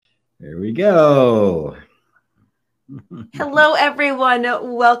There we go. Hello, everyone.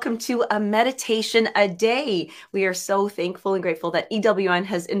 Welcome to a meditation a day. We are so thankful and grateful that EWN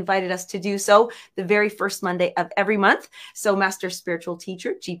has invited us to do so the very first Monday of every month. So Master Spiritual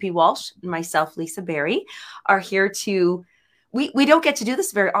Teacher, GP Walsh, and myself, Lisa Berry, are here to, we don't get to do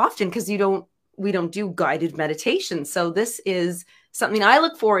this very often because we don't do guided meditation. So this is something I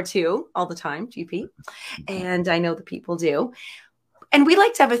look forward to all the time, GP, and I know the people do. And we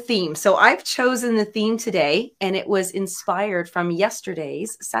like to have a theme. So I've chosen the theme today, and it was inspired from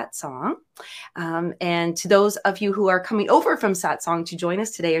yesterday's satsang. And to those of you who are coming over from satsang to join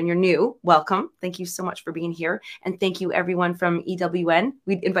us today and you're new, welcome. Thank you so much for being here. And thank you everyone from EWN.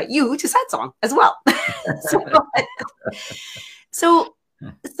 We'd invite you to satsang as well. so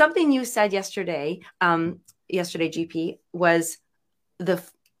something you said yesterday, GP, was I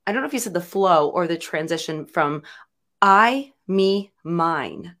don't know if you said the flow or the transition from I, me,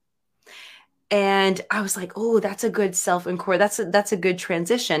 mine. And I was like, oh, that's a good self-inquiry. That's a good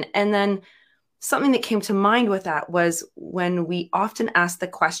transition. And then something that came to mind with that was when we often ask the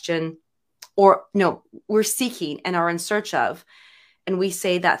question, or no, we're seeking and are in search of, and we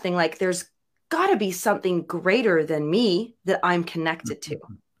say that thing like, there's got to be something greater than me that I'm connected to.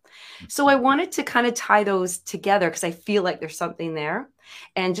 So I wanted to kind of tie those together because I feel like there's something there.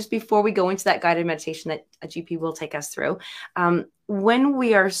 And just before we go into that guided meditation that a GP will take us through, when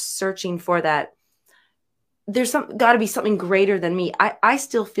we are searching for that, there's got to be something greater than me. I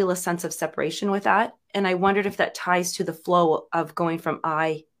still feel a sense of separation with that. And I wondered if that ties to the flow of going from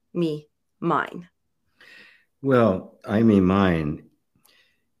I, me, mine. Well, I, me, mine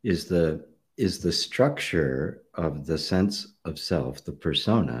is the structure of the sense of self, the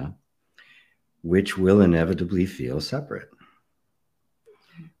persona, which will inevitably feel separate.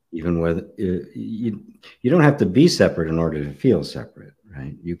 Even whether you don't have to be separate in order to feel separate,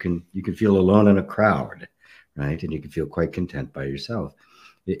 right? You can feel alone in a crowd, right? And you can feel quite content by yourself.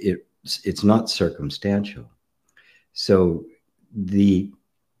 It's not circumstantial. So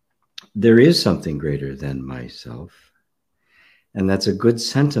there is something greater than myself, and that's a good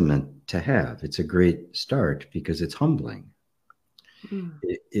sentiment to have. It's a great start because it's humbling.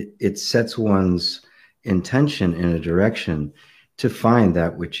 It sets one's intention in a direction to find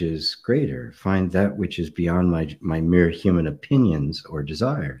that which is greater, find that which is beyond my mere human opinions or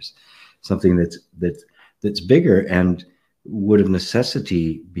desires, something that's bigger and would of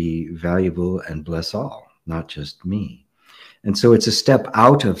necessity be valuable and bless all, not just me. And so it's a step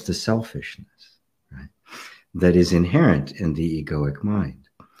out of the selfishness, right, that is inherent in the egoic mind.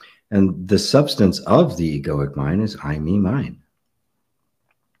 And the substance of the egoic mind is I, me, mine.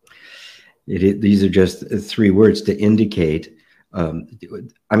 These are just three words to indicate. I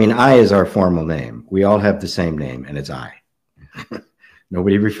mean, I is our formal name. We all have the same name, and it's I.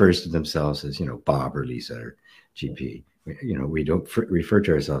 Nobody refers to themselves as, Bob or Lisa or GP. We don't refer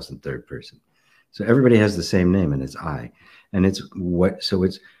to ourselves in third person. So everybody has the same name, and it's I. And it's what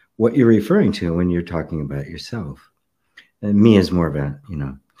you're referring to when you're talking about yourself. And me is more of a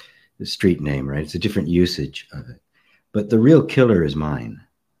street name, right? It's a different usage of it. But the real killer is mine.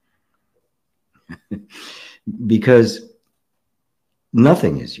 Because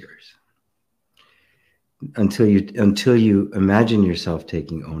nothing is yours until you imagine yourself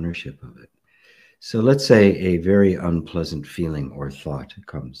taking ownership of it. So let's say a very unpleasant feeling or thought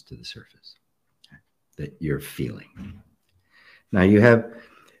comes to the surface that you're feeling. Now you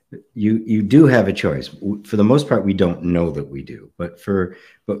do have a choice. For the most part, we don't know that we do, but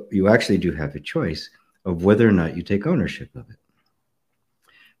you actually do have a choice of whether or not you take ownership of it.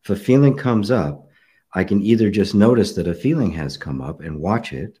 If a feeling comes up, I can either just notice that a feeling has come up and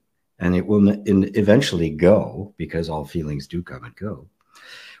watch it, and it will eventually go, because all feelings do come and go.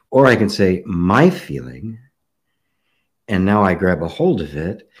 Or I can say, my feeling, and now I grab a hold of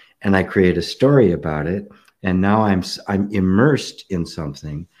it, and I create a story about it, and now I'm immersed in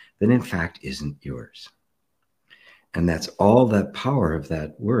something that in fact isn't yours. And that's all that power of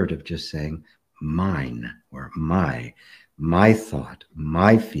that word of just saying mine or my thought,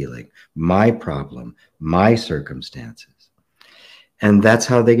 my feeling, my problem, my circumstances. And that's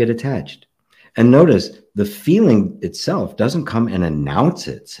how they get attached. And notice the feeling itself doesn't come and announce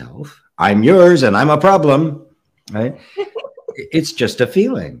itself. I'm yours and I'm a problem, right? It's just a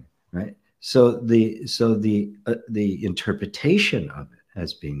feeling, right? So the interpretation of it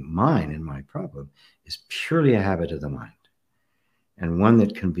as being mine and my problem is purely a habit of the mind, and one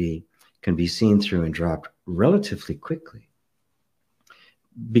that can be seen through and dropped relatively quickly.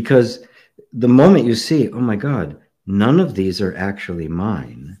 Because the moment you see, oh my God, none of these are actually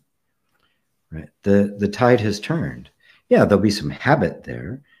mine, right? The tide has turned. Yeah, there'll be some habit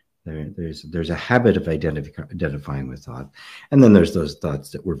there, There's a habit of identifying with thought, and then there's those thoughts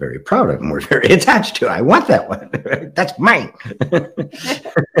that we're very proud of and we're very attached to. I want that one. That's mine.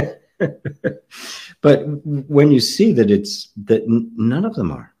 But when you see that none of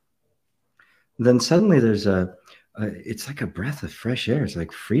them are, then suddenly there's it's like a breath of fresh air. It's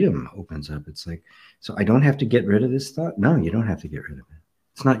like freedom opens up. It's like, so I don't have to get rid of this thought. No, you don't have to get rid of it.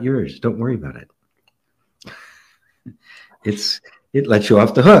 It's not yours. Don't worry about it. It lets you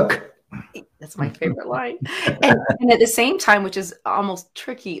off the hook. That's my favorite line. And at the same time, which is almost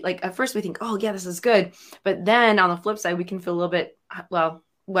tricky, like at first we think, oh yeah, this is good. But then on the flip side, we can feel a little bit, well,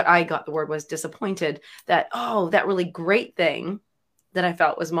 what I got the word was disappointed that, oh, that really great thing that I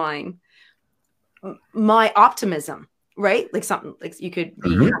felt was mine. My optimism, right? Like something like you could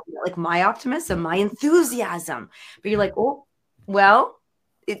be happy, like my optimism, my enthusiasm. But you're like, oh, well,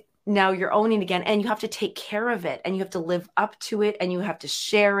 now you're owning again, and you have to take care of it, and you have to live up to it, and you have to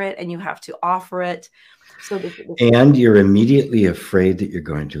share it, and you have to offer it. So and you're immediately afraid that you're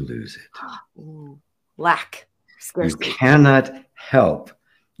going to lose it. Lack, scarcity. You cannot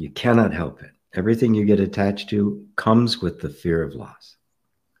help it. Everything you get attached to comes with the fear of loss.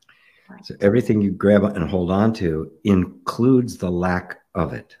 Right. So everything you grab and hold on to includes the lack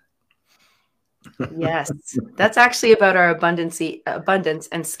of it. Yes, that's actually about our abundance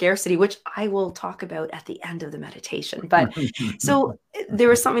and scarcity, which I will talk about at the end of the meditation. But so there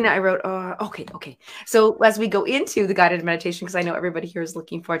was something that I wrote. Okay. So as we go into the guided meditation, because I know everybody here is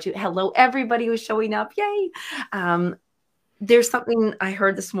looking forward to. Hello, everybody who's showing up! Yay! There's something I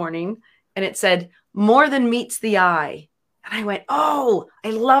heard this morning, and it said more than meets the eye. And I went, oh,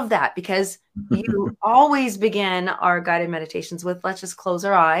 I love that, because you always begin our guided meditations with, let's just close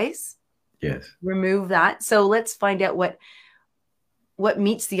our eyes. Yes. Remove that. So let's find out what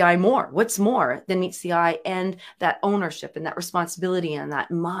meets the eye more. What's more than meets the eye, and that ownership and that responsibility and that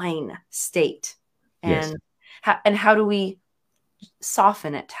mine state. And, yes. And how do we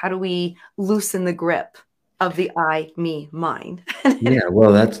soften it? How do we loosen the grip of the I, me, mine? Yeah,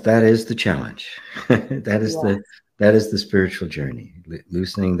 well, that is the challenge. That is the spiritual journey,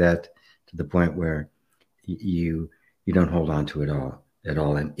 loosening that to the point where you don't hold on to it at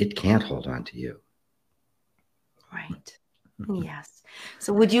all, and it can't hold on to you. Right. Yes.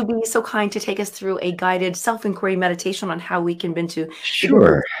 So would you be so kind to take us through a guided self-inquiry meditation on how we can begin to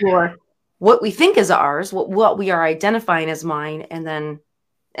explore what we think is ours, what we are identifying as mine, and then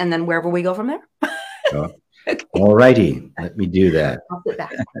wherever we go from there? Okay. All righty. Let me do that. I'll sit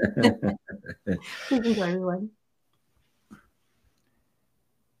back. Please enjoy, everyone.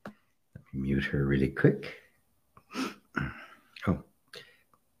 Let me mute her really quick. Oh.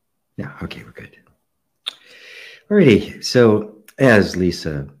 Yeah, okay, we're good. Alrighty, so as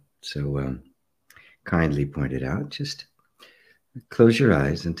Lisa so kindly pointed out, just close your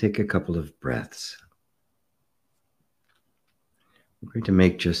eyes and take a couple of breaths. We're going to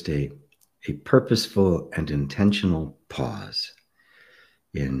make just a purposeful and intentional pause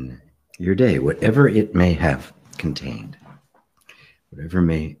in your day, whatever it may have contained, whatever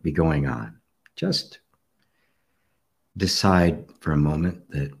may be going on. Just decide for a moment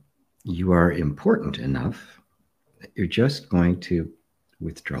that you are important enough that you're just going to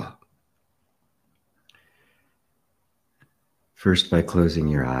withdraw. First by closing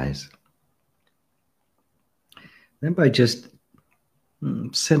your eyes, then by just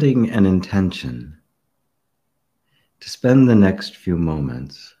setting an intention to spend the next few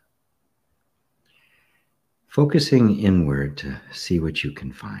moments focusing inward to see what you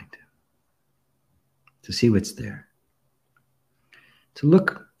can find, to see what's there, to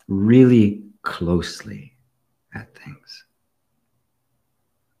look really closely at things.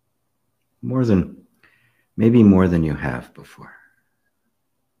 Maybe more than you have before.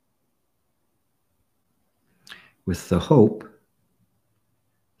 With the hope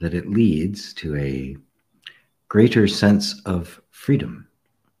that it leads to a greater sense of freedom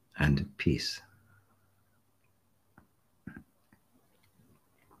and peace.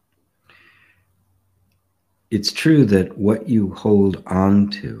 It's true that what you hold on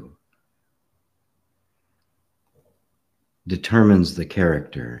to determines the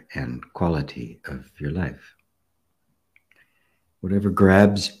character and quality of your life. Whatever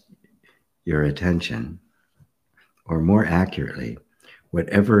grabs your attention, or more accurately,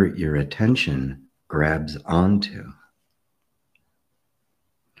 whatever your attention grabs onto,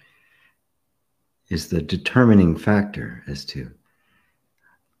 is the determining factor as to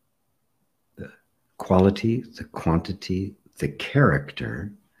the quality, the quantity, the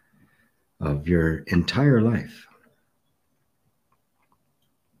character of your entire life.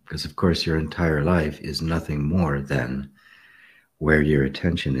 Because, of course, your entire life is nothing more than where your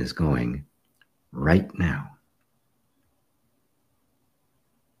attention is going right now.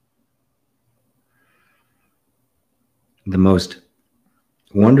 The most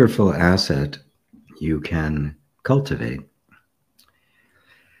wonderful asset you can cultivate,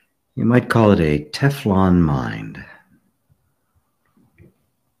 you might call it a Teflon mind.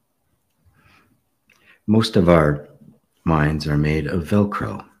 Most of our minds are made of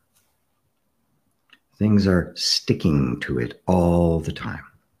Velcro. Things are sticking to it all the time.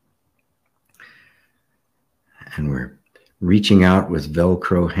 And we're reaching out with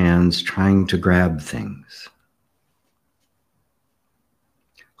Velcro hands, trying to grab things,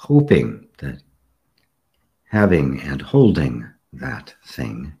 hoping that having and holding that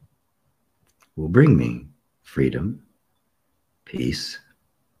thing will bring me freedom, peace,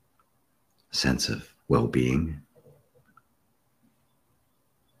 a sense of well-being.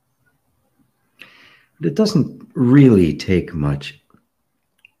 But it doesn't really take much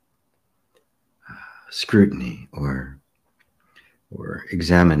scrutiny or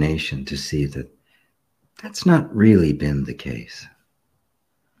examination to see that that's not really been the case.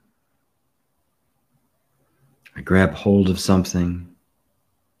 I grab hold of something.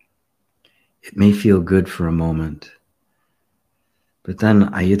 It may feel good for a moment, but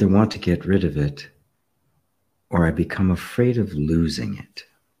then I either want to get rid of it or I become afraid of losing it.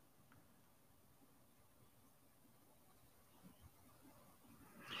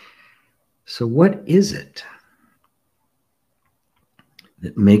 So what is it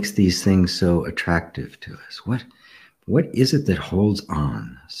that makes these things so attractive to us? What is it that holds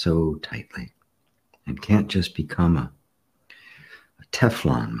on so tightly and can't just become a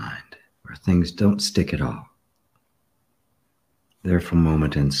Teflon mind where things don't stick at all? There for a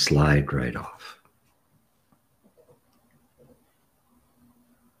moment and slide right off.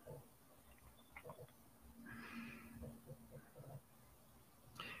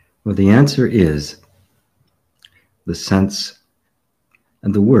 Well, the answer is the sense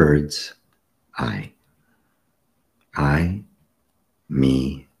and the words I,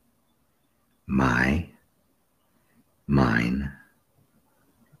 me, my, mine.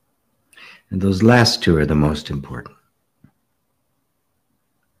 And those last two are the most important.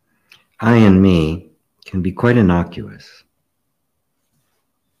 I and me can be quite innocuous.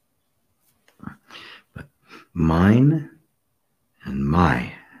 But mine and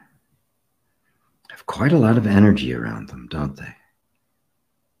my have quite a lot of energy around them, don't they?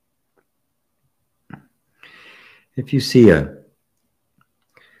 If you see a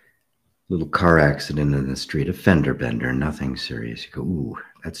little car accident in the street, a fender bender, nothing serious, you go, ooh,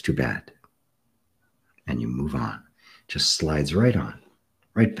 that's too bad. And you move on. Just slides right on,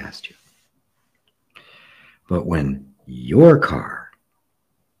 right past you. But when your car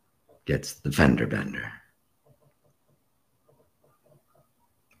gets the fender bender,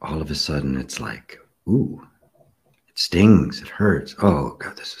 all of a sudden it's like, ooh, it stings, it hurts. Oh,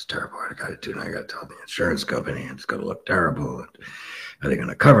 God, this is terrible. I got to do it. I got to tell the insurance company. It's going to look terrible. Are they going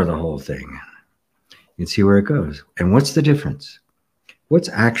to cover the whole thing? You can see where it goes. And what's the difference? What's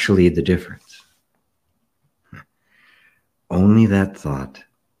actually the difference? Only that thought,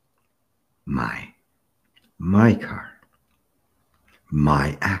 my car,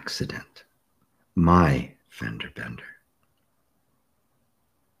 my accident, my fender bender.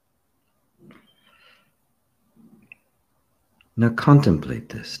 Now contemplate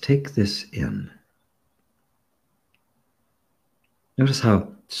this. Take this in. Notice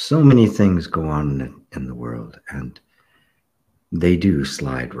how so many things go on in the world, and they do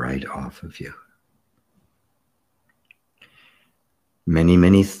slide right off of you. Many,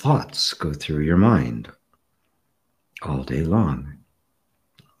 many thoughts go through your mind all day long.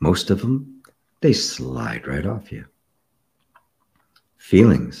 Most of them, they slide right off you.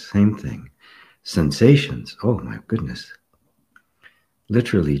 Feelings, same thing. Sensations, oh my goodness.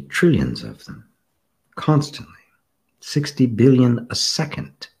 Literally trillions of them, constantly. 60 billion a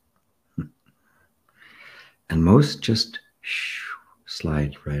second. And most just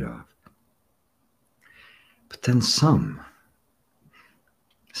slide right off. But then some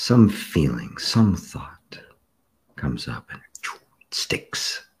feeling, some thought comes up and it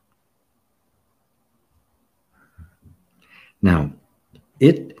sticks. Now,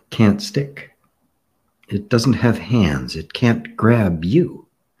 it can't stick. It doesn't have hands. It can't grab you.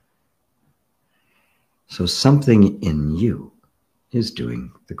 So something in you is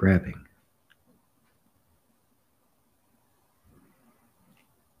doing the grabbing.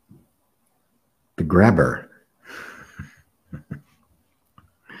 The grabber.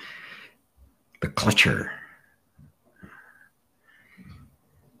 The clutcher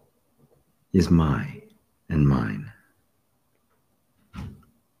is my and mine.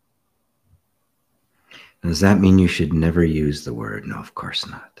 Does that mean you should never use the word? No, of course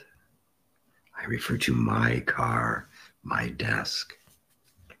not. I refer to my car, my desk,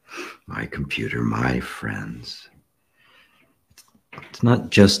 my computer, my friends. It's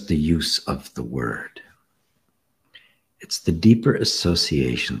not just the use of the word. It's the deeper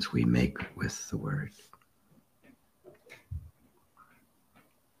associations we make with the word.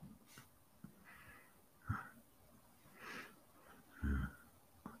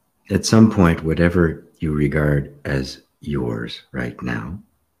 At some point, whatever you regard as yours right now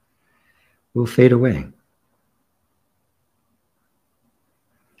will fade away.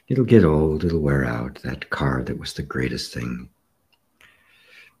 It'll get old, it'll wear out. That car that was the greatest thing,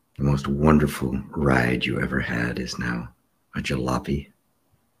 the most wonderful ride you ever had is now a jalopy.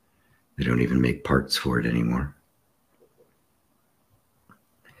 They don't even make parts for it anymore.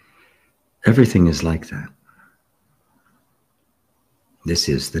 Everything is like that. This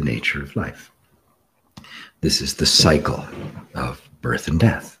is the nature of life. This is the cycle of birth and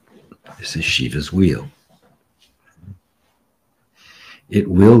death. This is Shiva's wheel. It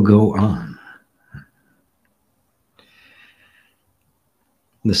will go on.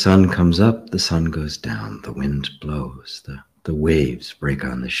 The sun comes up, the sun goes down, the wind blows, the waves break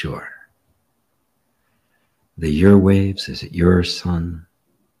on the shore. Your waves, is it your sun?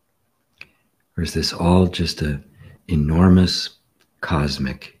 Or is this all just an enormous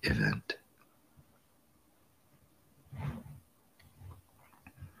cosmic event?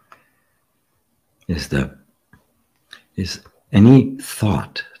 Is any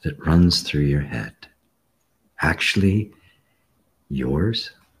thought that runs through your head actually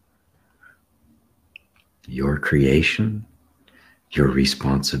yours? Your creation? Your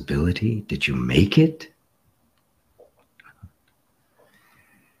responsibility? Did you make it?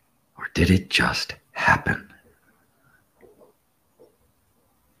 Or did it just happen?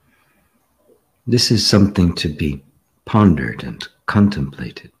 This is something to be pondered and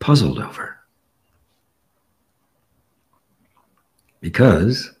contemplated, puzzled over.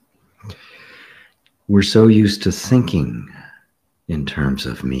 Because we're so used to thinking in terms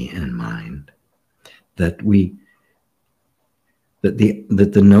of me and mine that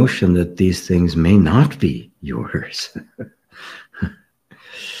the notion that these things may not be yours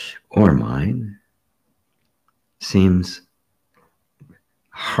or mine seems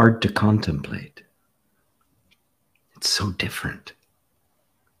hard to contemplate. It's so different.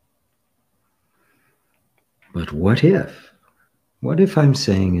 But what if I'm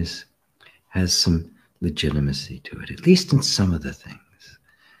saying has some legitimacy to it, at least in some of the things?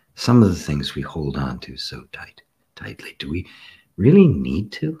 Some of the things we hold on to so tightly. Do we really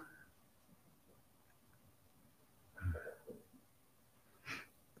need to?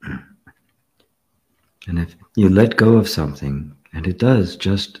 And if you let go of something and it does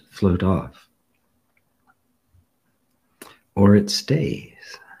just float off, or it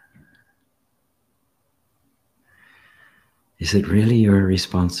stays, is it really your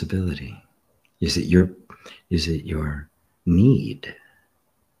responsibility? Is it your need?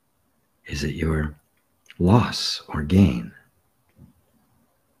 Is it your loss or gain?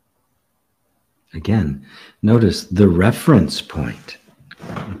 Again, notice the reference point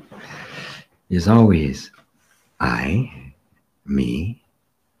is always I, me,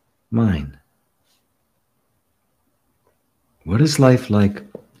 mine. What is life like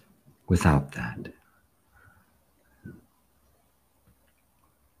without that?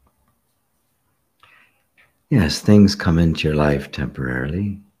 Yes, things come into your life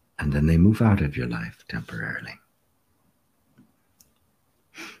temporarily, and then they move out of your life temporarily.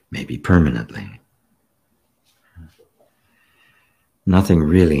 Maybe permanently. Nothing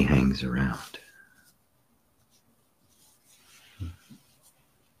really hangs around.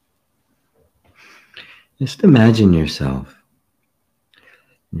 Just imagine yourself.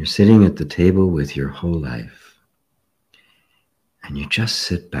 You're sitting at the table with your whole life, and you just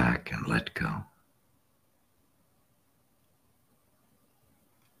sit back and let go.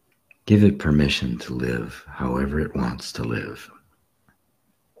 Give it permission to live however it wants to live.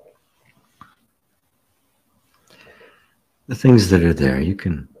 The things that are there, you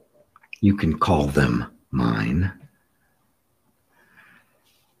can call them mine,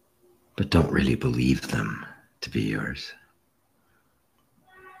 but don't really believe them to be yours.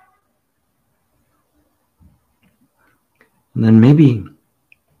 And then maybe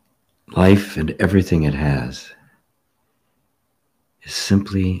life and everything it has is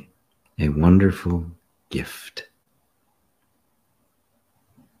simply a wonderful gift.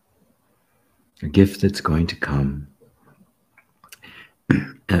 A gift that's going to come,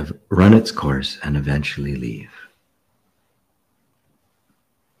 run its course, and eventually leave.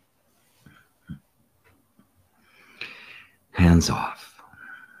 hands off.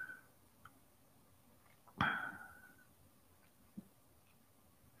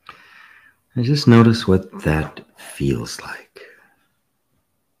 And just notice what that feels like.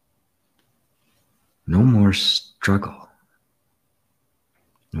 No more struggle.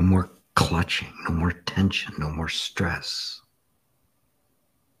 No more clutching. No more tension. No more stress.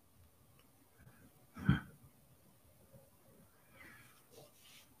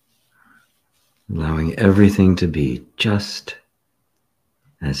 Allowing everything to be just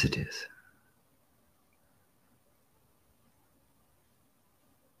as it is.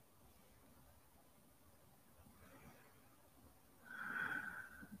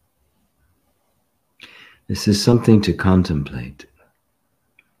 This is something to contemplate.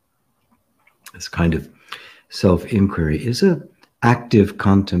 This kind of self-inquiry is an active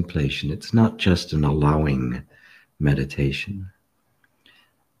contemplation. It's not just an allowing meditation.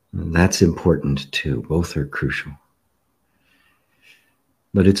 That's important too. Both are crucial.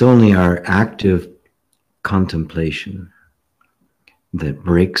 But it's only our active contemplation that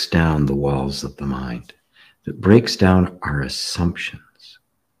breaks down the walls of the mind, that breaks down our assumptions.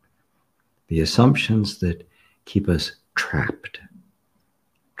 The assumptions that keep us trapped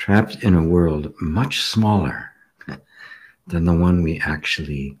in a world much smaller than the one we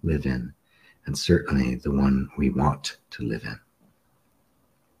actually live in, and certainly the one we want to live in.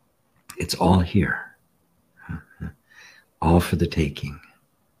 It's all here, all for the taking,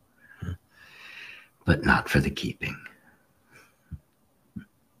 but not for the keeping.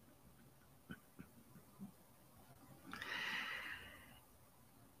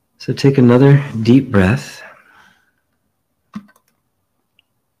 So take another deep breath.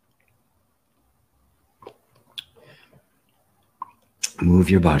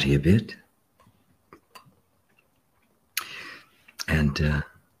 Move your body a bit. And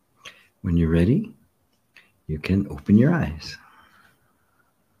when you're ready, you can open your eyes.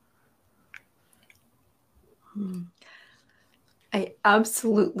 I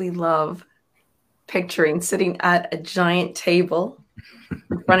absolutely love picturing sitting at a giant table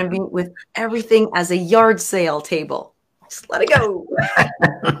in front of me with everything as a yard sale table. Just let it go.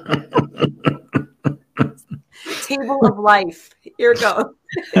 Table of life. Here it goes.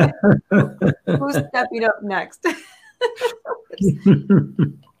 Who's stepping up next?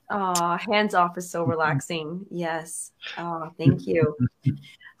 Oh, hands off is so relaxing. Yes. Oh, thank you.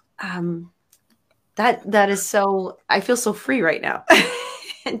 That is so, I feel so free right now.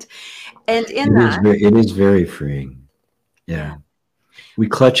 and in that. It is very freeing. Yeah. We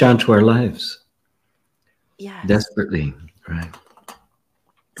clutch onto our lives. Yeah. Desperately. Right.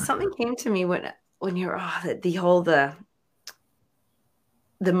 Something came to me when you're,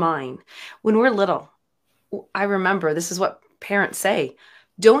 the mind. When we're little, I remember this is what parents say.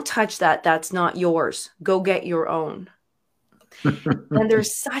 Don't touch that. That's not yours. Go get your own. And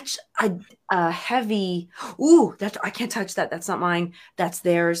there's such a heavy, I can't touch that. That's not mine. That's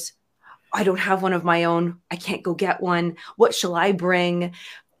theirs. I don't have one of my own. I can't go get one. What shall I bring?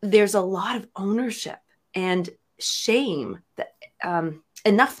 There's a lot of ownership and shame, that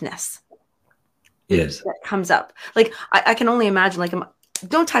enoughness. Yes. That comes up. Like I can only imagine, like,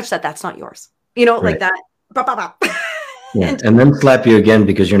 don't touch that. That's not yours. You know, right. Like that. Bah, bah, bah. Yeah. And then slap you again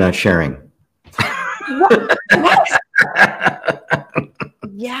because you're not sharing. Yes.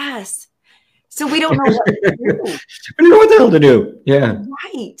 Yes. So we don't know what to do. We don't know what the hell to do. Yeah.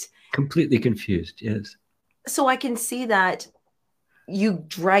 Right. Completely confused. Yes. So I can see that you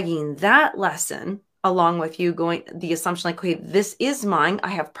dragging that lesson along with you, going the assumption like, okay, this is mine.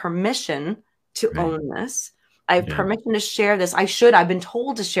 I have permission to own this. I have permission to share this. I've been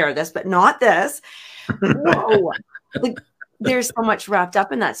told to share this, but not this. Whoa. Like, there's so much wrapped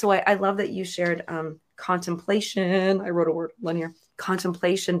up in that. So I love that you shared contemplation. I wrote a word on here.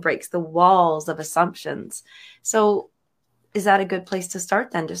 Contemplation breaks the walls of assumptions. So is that a good place to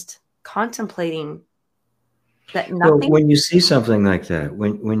start then? Just contemplating that nothing. Well, when you see something like that,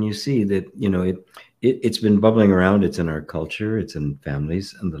 when you see that, you know, it's been bubbling around, it's in our culture, it's in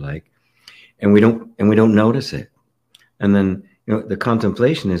families and the like, and we don't notice it. And then, you know, the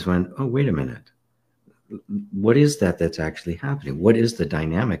contemplation is when, oh, wait a minute. What is that's actually happening? What is the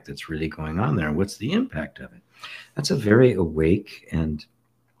dynamic that's really going on there? And what's the impact of it? That's a very awake and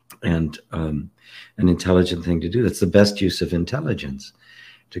an intelligent thing to do. That's the best use of intelligence,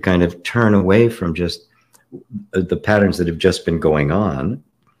 to kind of turn away from just the patterns that have just been going on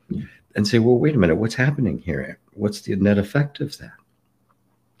and say, well, wait a minute, what's happening here? What's the net effect of that?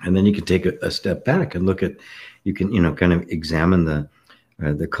 And then you can take a step back and look at, you can, you know, kind of examine the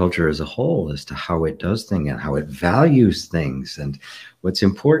culture as a whole as to how it does things and how it values things and what's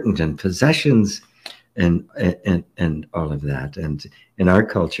important. And possessions and all of that. And in our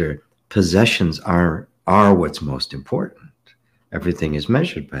culture, possessions are what's most important. Everything is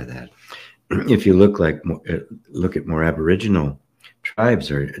measured by that. If you look at more Aboriginal tribes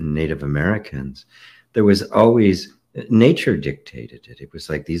or Native Americans, there was always nature dictated it. It was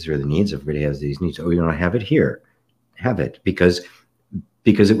like, these are the needs. Everybody has these needs. Oh, you don't have it here, have it, because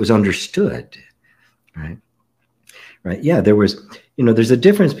it was understood, right? Right. Yeah, there was, there's a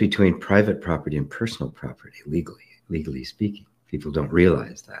difference between private property and personal property, legally speaking. People don't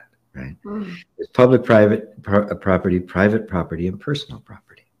realize that, right? There's public property, private property, and personal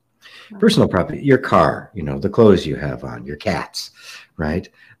property. Personal property, your car, the clothes you have on, your cats, right?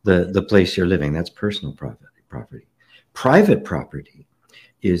 The place you're living, that's personal property. Private property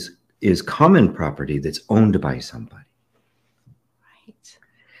is common property that's owned by somebody. Right.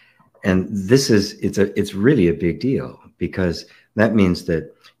 And it's really a big deal, because that means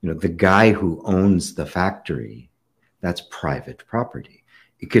that, the guy who owns the factory, that's private property.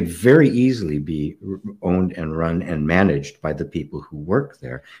 It could very easily be owned and run and managed by the people who work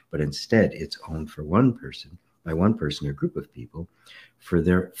there, but instead it's owned by one person or group of people for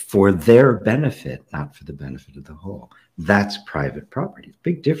their benefit, not for the benefit of the whole. That's private property.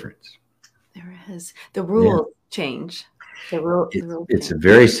 Big difference. There is. The rules change. It's a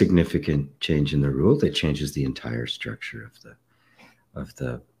very significant change in the rule that changes the entire structure of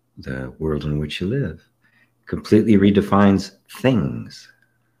the world in which you live. Completely redefines things.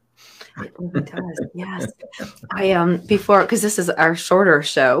 It really does. Yes. Before, because this is our shorter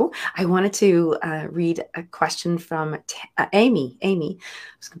show, I wanted to read a question from Amy. Amy,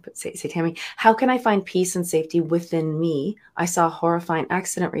 I was going to say Tammy. How can I find peace and safety within me? I saw a horrifying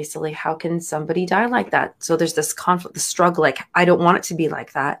accident recently. How can somebody die like that? So there's this conflict, the struggle. Like, I don't want it to be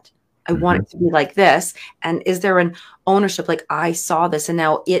like that. I want it to be like this. And is there an ownership? Like, I saw this and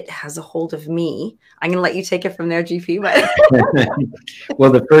now it has a hold of me. I'm going to let you take it from there, GP. But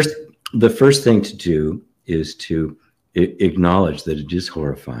well, the first thing to do is to acknowledge that it is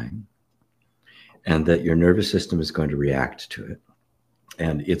horrifying and that your nervous system is going to react to it.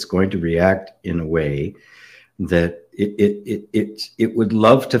 And it's going to react in a way that it would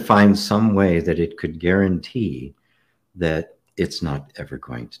love to find some way that it could guarantee that it's not ever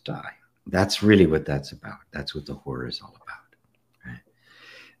going to die. That's really what that's about. That's what the horror is all about, right?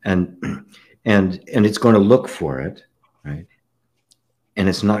 And it's going to look for it, right? And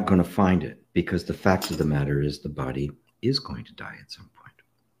it's not going to find it, because the fact of the matter is the body is going to die at some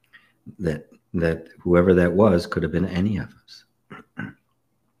point. That whoever that was could have been any of us.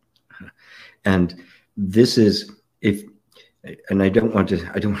 And this is, and I don't want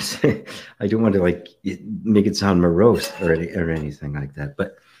to like make it sound morose or anything like that.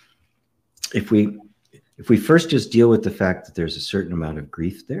 But if we first just deal with the fact that there's a certain amount of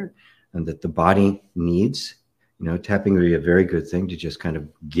grief there, and that the body needs, tapping would be a very good thing to just kind of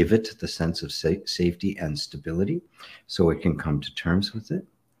give it the sense of safety and stability, so it can come to terms with it,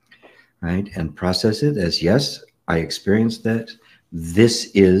 right? And process it as, yes, I experienced that. This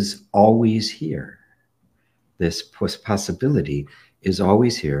is always here. This possibility is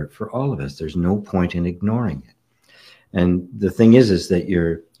always here for all of us. There's no point in ignoring it. And the thing is that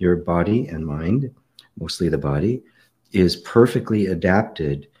your body and mind, mostly the body, is perfectly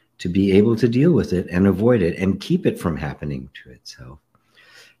adapted to be able to deal with it and avoid it and keep it from happening to itself.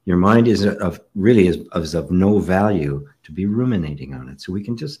 Your mind is of no value to be ruminating on it. So we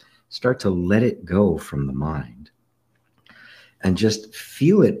can just start to let it go from the mind and just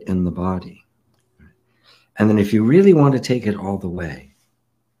feel it in the body. And then if you really want to take it all the way,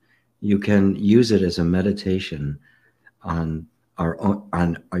 you can use it as a meditation on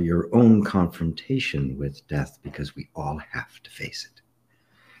your own confrontation with death, because we all have to face it.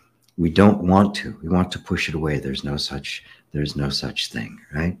 We don't want to. We want to push it away. There's no such thing,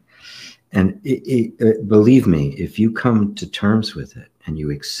 right? And believe me, if you come to terms with it and you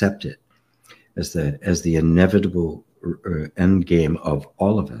accept it as the inevitable end game of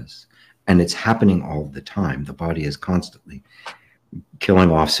all of us, and it's happening all the time. The body is constantly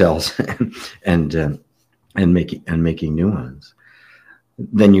killing off cells and making new ones.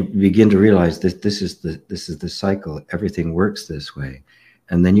 Then you begin to realize that this is the cycle. Everything works this way.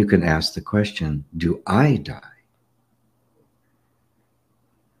 And then you can ask the question, do I die?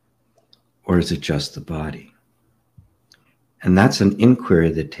 Or is it just the body? And that's an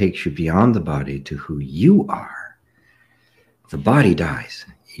inquiry that takes you beyond the body to who you are. The body dies,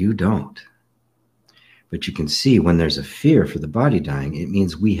 you don't. But you can see when there's a fear for the body dying, it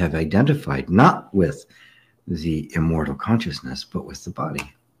means we have identified not with the immortal consciousness, but with the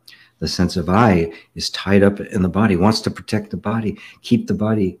body. The sense of I is tied up in the body, wants to protect the body, keep the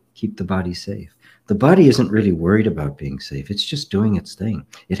body safe. The body isn't really worried about being safe. It's just doing its thing.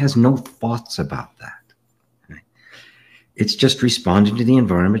 It has no thoughts about that. Right? It's just responding to the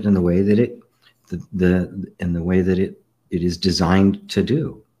environment in the way that it is designed to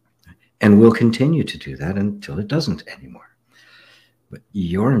do, and will continue to do that until it doesn't anymore. But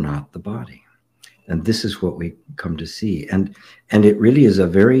you're not the body. And this is what we come to see. And it really is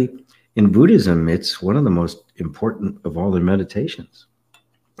in Buddhism, it's one of the most important of all the meditations,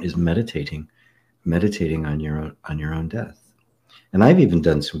 is meditating on your own death. And I've even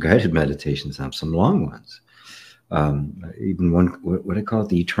done some guided meditations on some long ones. Even one, what I call it,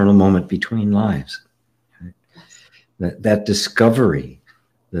 the eternal moment between lives. Right? That discovery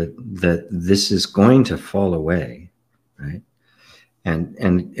that this is going to fall away, right?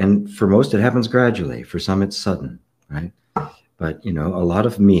 And for most, it happens gradually. For some, it's sudden, right? But, a lot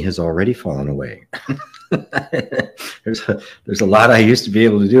of me has already fallen away. There's a lot I used to be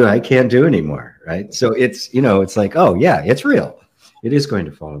able to do I can't do anymore, right? So it's, it's like, oh, yeah, it's real. It is going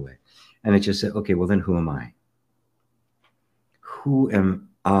to fall away. And it just said, okay, well, then who am I? Who am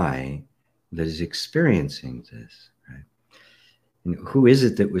I that is experiencing this, right? Who is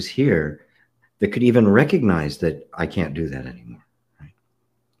it that was here that could even recognize that I can't do that anymore?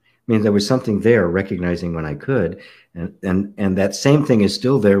 I mean, there was something there recognizing when I could, and that same thing is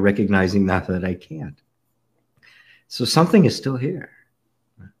still there recognizing now that I can't. So something is still here.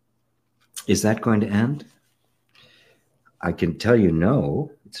 Is that going to end? I can tell you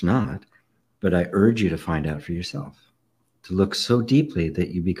no, it's not, but I urge you to find out for yourself, to look so deeply that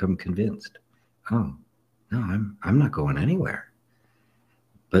you become convinced. Oh, no, I'm not going anywhere.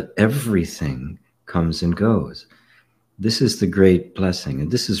 But everything comes and goes. This is the great blessing,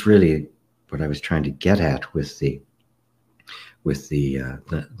 and this is really what I was trying to get at with the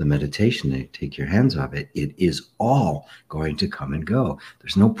meditation. They take your hands off it. It is all going to come and go.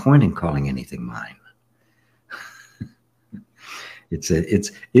 There's no point in calling anything mine. It's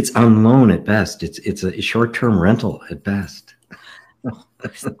on loan at best. It's a short-term rental at best. I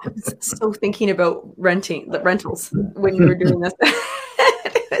was so thinking about the rentals when you were doing this.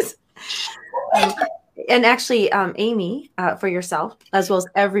 And actually, Amy, for yourself, as well as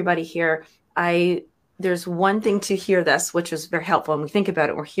everybody here, there's one thing to hear this, which is very helpful. And we think about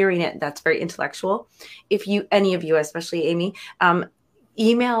it, we're hearing it. That's very intellectual. If any of you, especially Amy,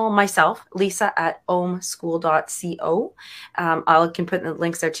 email myself, Lisa at omschool.co. I can put the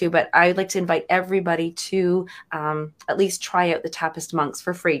links there too, but I'd like to invite everybody to at least try out the Tappist monks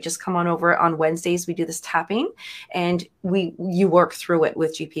for free. Just come on over on Wednesdays. We do this tapping and you work through it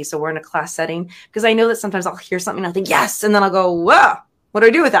with GP. So we're in a class setting, because I know that sometimes I'll hear something and I'll think, yes, and then I'll go, whoa, what do I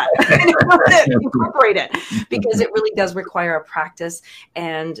do with that? Incorporate it, because it really does require a practice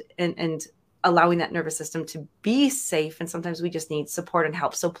and allowing that nervous system to be safe. And sometimes we just need support and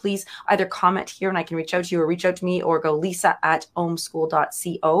help. So please either comment here and I can reach out to you, or reach out to me, or go Lisa at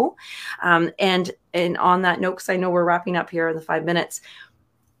omschool.co. And on that note, because I know we're wrapping up here in the 5 minutes,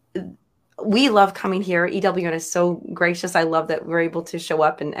 we love coming here. EWN is so gracious. I love that we're able to show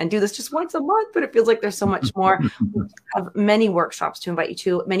up and do this just once a month, but it feels like there's so much more. We have many workshops to invite you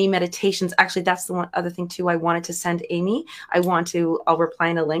to, many meditations. Actually, that's the one other thing too I wanted to send Amy. I'll reply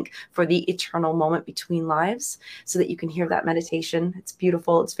in a link for the eternal moment between lives so that you can hear that meditation. It's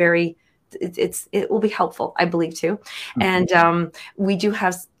beautiful. It's very, it will be helpful, I believe too. And we do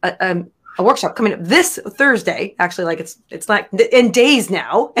have a workshop coming up this Thursday, actually, like it's not in days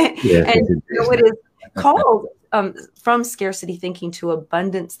now. Yeah, and it is called From Scarcity Thinking to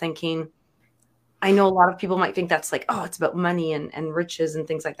Abundance Thinking. I know a lot of people might think that's like, oh, it's about money and riches and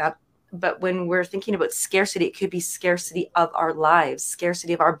things like that. But when we're thinking about scarcity, it could be scarcity of our lives,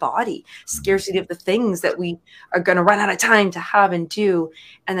 scarcity of our body, scarcity of the things that we are going to run out of time to have and do,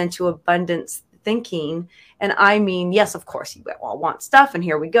 and then to abundance thinking. And I mean, yes, of course, you all want stuff, and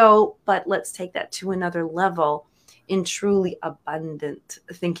here we go. But let's take that to another level in truly abundant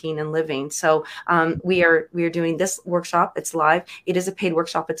thinking and living. So we are doing this workshop. It's live. It is a paid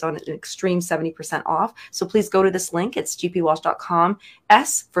workshop. It's on an extreme 70% off. So please go to this link. It's gpwalsh.com.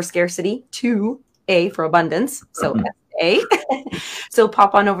 S for scarcity, 2A for abundance. So A. So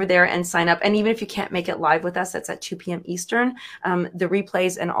pop on over there and sign up. And even if you can't make it live with us, that's at 2 p.m. Eastern. The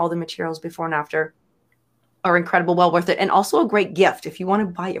replays and all the materials before and after are incredible, well worth it, and also a great gift if you want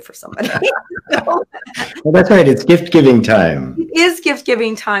to buy it for somebody. Well, that's right. It's gift giving time. It is gift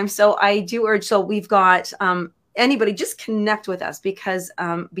giving time. So I do urge. So we've got anybody just connect with us, because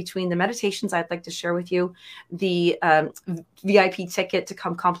between the meditations I'd like to share with you, the VIP ticket to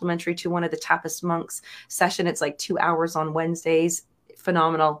come complimentary to one of the Tappist monks session. It's like 2 hours on Wednesdays.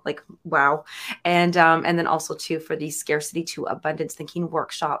 Phenomenal, like wow. And then also too for the Scarcity to Abundance Thinking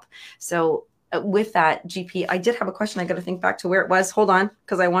workshop. So with that, GP, I did have a question. I got to think back to where it was. Hold on,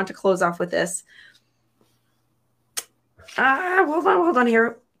 because I want to close off with this. Hold on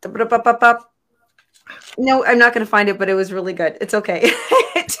here. No, I'm not going to find it, but it was really good. It's okay.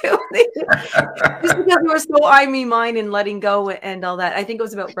 Just because we were so I, me, mine and letting go and all that. I think it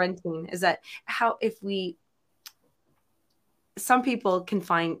was about renting. Is that how, some people can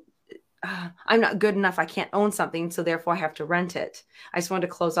find, I'm not good enough, I can't own something, so therefore I have to rent it. I just wanted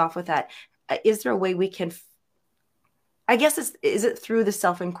to close off with that. Is there a way we can, I guess, is it through the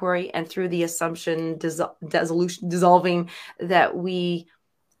self-inquiry and through the assumption dissolving that we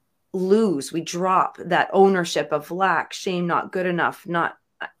drop that ownership of lack, shame, not good enough, not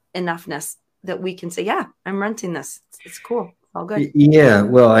enoughness, that we can say, yeah, I'm renting this. It's cool. It's all good. Yeah.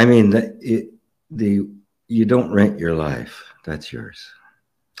 Well, I mean, you don't rent your life. That's yours.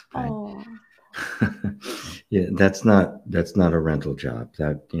 Right? Oh. Yeah, that's not a rental job.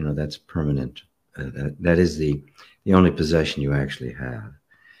 That, that's permanent. That is the only possession you actually have.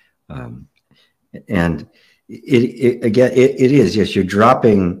 And it is, yes, you're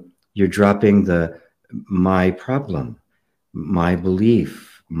dropping my problem, my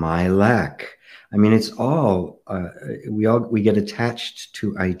belief, my lack. I mean, it's all, we get attached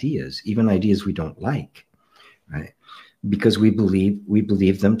to ideas, even ideas we don't like, right? Because we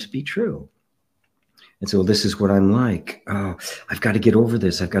believe them to be true. And so this is what I'm like. Oh, I've got to get over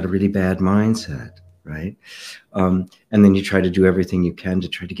this. I've got a really bad mindset, right? And then you try to do everything you can to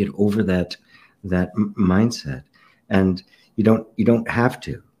try to get over that mindset. And you don't have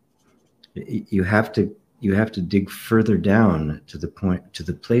to. You have to dig further down to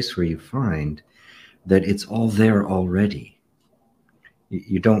the place where you find that it's all there already.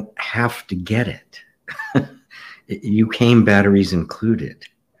 You don't have to get it. You came batteries included.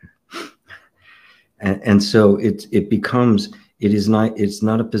 And so it's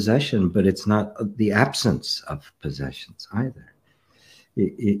not a possession, but it's not the absence of possessions either.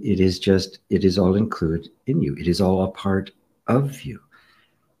 It is all included in you. It is all a part of you.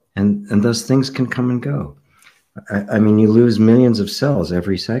 And those things can come and go. I mean, you lose millions of cells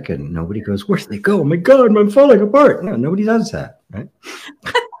every second. Nobody goes, where did they go? Oh my God, I'm falling apart. No, nobody does that, right?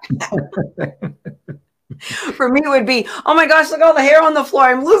 For me, it would be, oh my gosh, look at all the hair on the floor.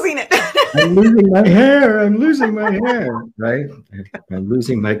 I'm losing it. I'm losing my hair. I'm losing my hair, right? I'm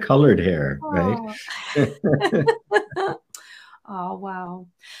losing my colored hair, right? Oh, wow.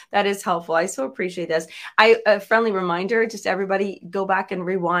 That is helpful. I so appreciate this. A friendly reminder, just everybody go back and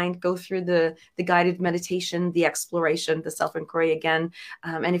rewind, go through the guided meditation, the exploration, the self-inquiry again.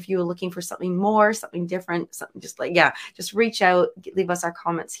 And if you're looking for something more, something different, something just like, just reach out, leave us our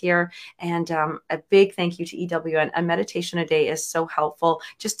comments here. And a big thank you to EWN. A meditation a day is so helpful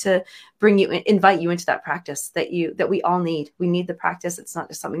just to invite you into that practice that we all need. We need the practice. It's not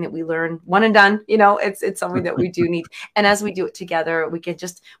just something that we learn one and done, it's something that we do need. And as we do it together,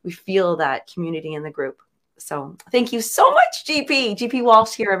 we feel that community in the group. So thank you so much, GP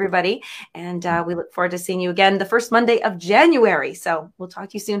Walsh here, everybody. And we look forward to seeing you again the first Monday of January. So we'll talk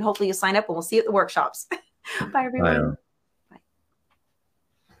to you soon. Hopefully you sign up and we'll see you at the workshops. Bye, everyone. Bye.